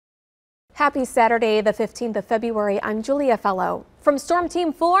Happy Saturday, the 15th of February. I'm Julia Fellow. From Storm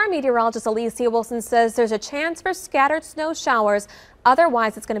Team 4, meteorologist Alicia Wilson says there's a chance for scattered snow showers.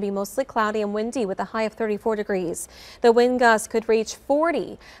 Otherwise, it's going to be mostly cloudy and windy with a high of 34 degrees. The wind gusts could reach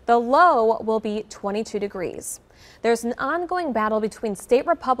 40. The low will be 22 degrees. There's an ongoing battle between state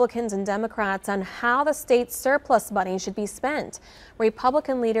Republicans and Democrats on how the state's surplus money should be spent.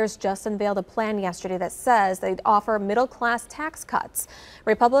 Republican leaders just unveiled a plan yesterday that says they'd offer middle-class tax cuts.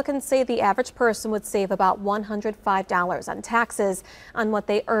 Republicans say the average person would save about $105 on taxes on what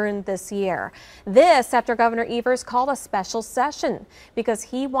they earned this year. This after Governor Evers called a special session because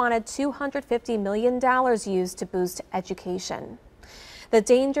he wanted $250 million used to boost education. The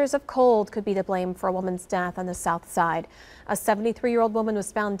dangers of cold could be to blame for a woman's death on the south side. A 73-year-old woman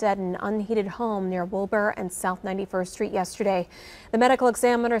was found dead in an unheated home near Wilbur and South 91st Street yesterday. The medical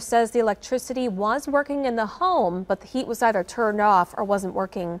examiner says the electricity was working in the home, but the heat was either turned off or wasn't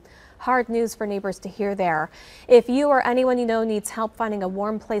working. Hard news for neighbors to hear there. If you or anyone you know needs help finding a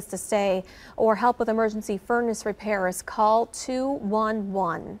warm place to stay or help with emergency furnace repairs, call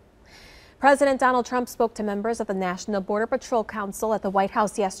 211. President Donald Trump spoke to members of the National Border Patrol Council at the White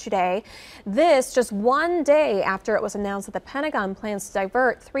House yesterday. This just one day after it was announced that the Pentagon plans to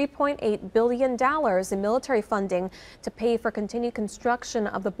divert $3.8 billion in military funding to pay for continued construction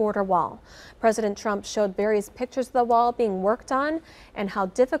of the border wall. President Trump showed various pictures of the wall being worked on and how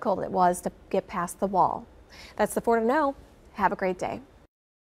difficult it was to get past the wall. That's the 4 to know. Have a great day.